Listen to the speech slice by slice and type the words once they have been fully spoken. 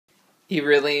You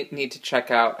really need to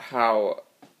check out how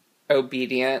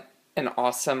obedient and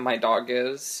awesome my dog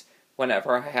is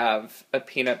whenever I have a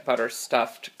peanut butter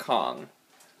stuffed Kong,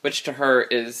 which to her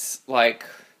is like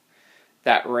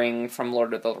that ring from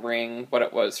Lord of the Ring, what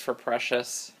it was for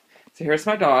Precious. So here's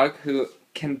my dog who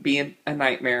can be a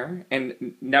nightmare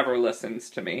and never listens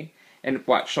to me. And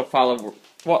what, she'll follow,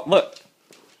 well, look,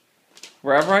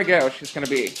 wherever I go, she's going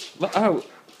to be, oh,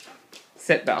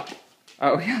 sit, Belle.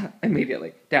 Oh, yeah,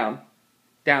 immediately. Down.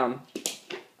 Down.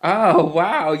 Oh,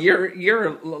 wow, you're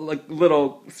a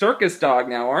little circus dog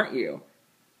now, aren't you?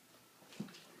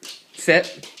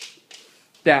 Sit.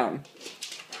 Down.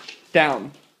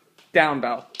 Down. Down,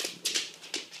 Belle.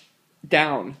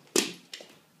 Down.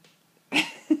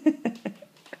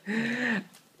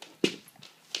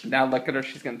 Now look at her,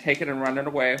 she's going to take it and run it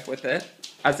away with it,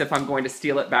 as if I'm going to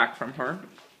steal it back from her.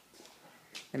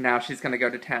 And now she's going to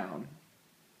go to town.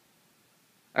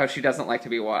 Oh, she doesn't like to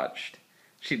be watched.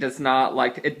 She does not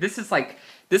like to, this is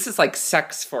like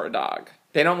sex for a dog.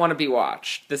 They don't want to be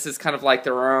watched. This is kind of like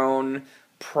their own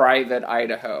private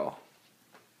Idaho.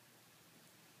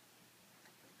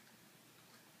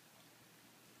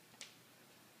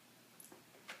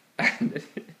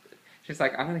 She's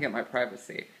like, I'm going to get my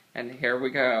privacy. And here we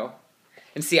go.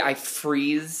 And see, I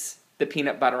freeze the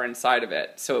peanut butter inside of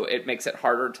it, so it makes it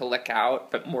harder to lick out,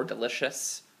 but more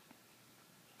delicious.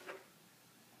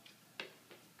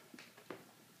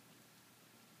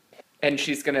 And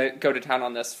she's going to go to town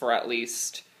on this for at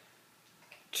least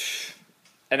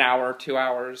an hour, 2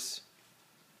 hours.